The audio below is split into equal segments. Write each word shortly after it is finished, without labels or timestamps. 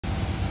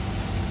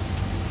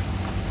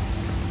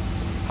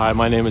Hi,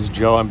 my name is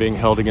Joe. I'm being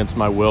held against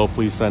my will.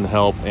 Please send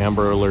help.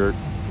 Amber Alert,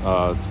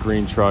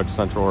 green truck,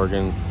 Central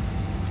Oregon,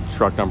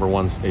 truck number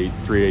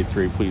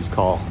 18383. Please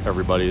call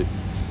everybody.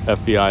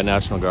 FBI,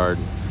 National Guard.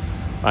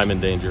 I'm in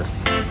danger.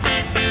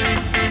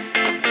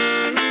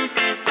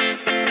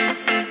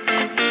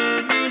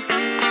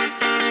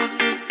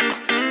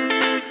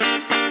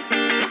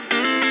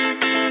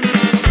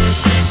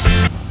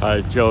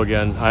 Hi, Joe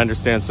again. I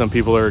understand some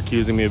people are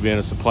accusing me of being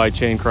a supply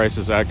chain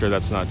crisis actor.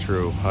 That's not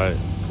true.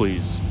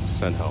 Please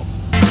send help.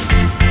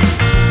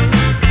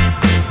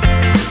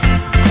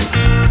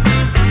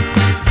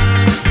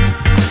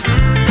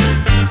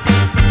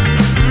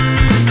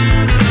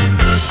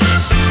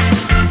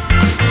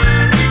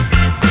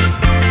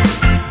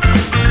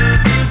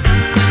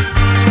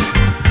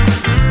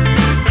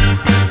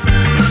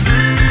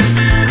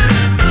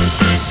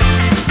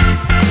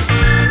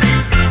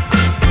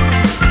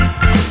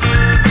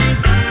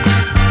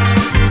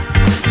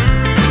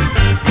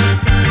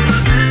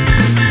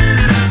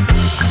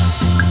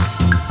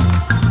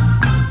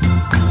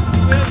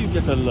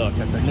 To look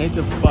at the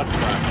native butt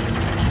crack in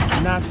its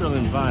natural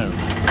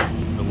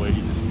environment. The way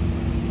he just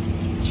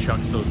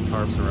chucks those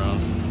tarps around.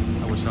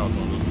 I wish I was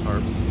one of those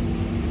tarps.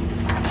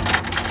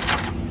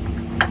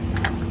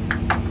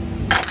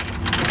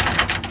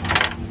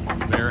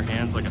 Bare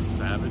hands like a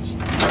savage. Do you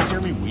guys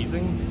hear me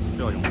wheezing? I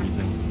feel like I'm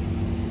wheezing.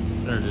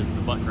 There it is,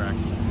 the butt crack.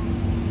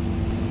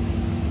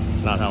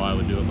 It's not how I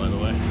would do it, by the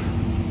way.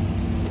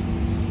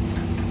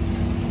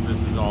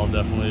 This is all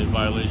definitely a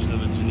violation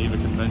of the Geneva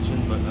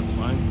Convention, but that's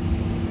fine.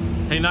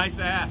 Hey, nice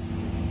ass.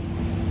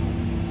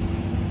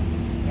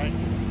 Thank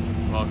you.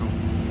 Welcome.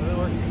 I've been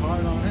working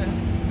hard on it.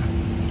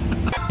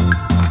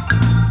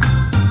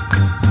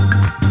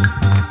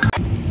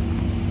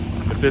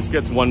 If this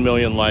gets 1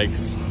 million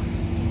likes,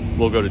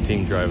 we'll go to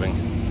team driving.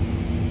 You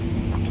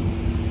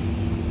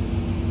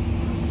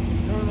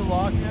know where the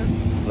lock is?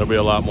 There'll be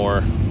a lot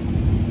more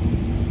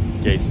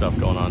gay stuff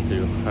going on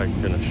too, I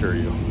can assure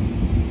you.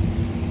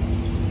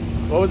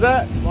 What was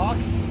that? Lock?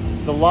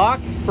 The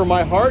lock for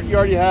my heart? You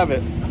already have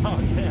it. Oh,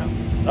 damn.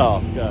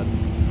 Oh, God.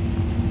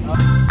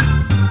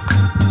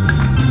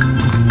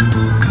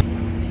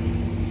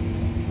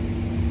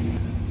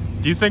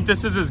 Do you think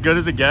this is as good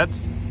as it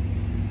gets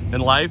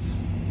in life?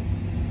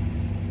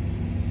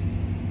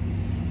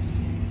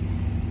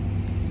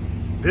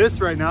 This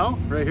right now,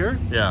 right here?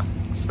 Yeah.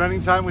 Spending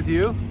time with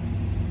you?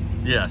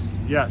 Yes.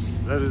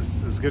 Yes, that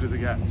is as good as it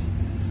gets.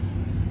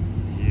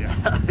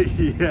 Yeah,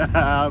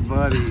 yeah,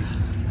 buddy.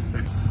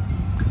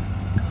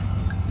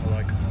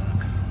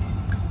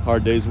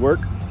 Hard day's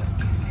work.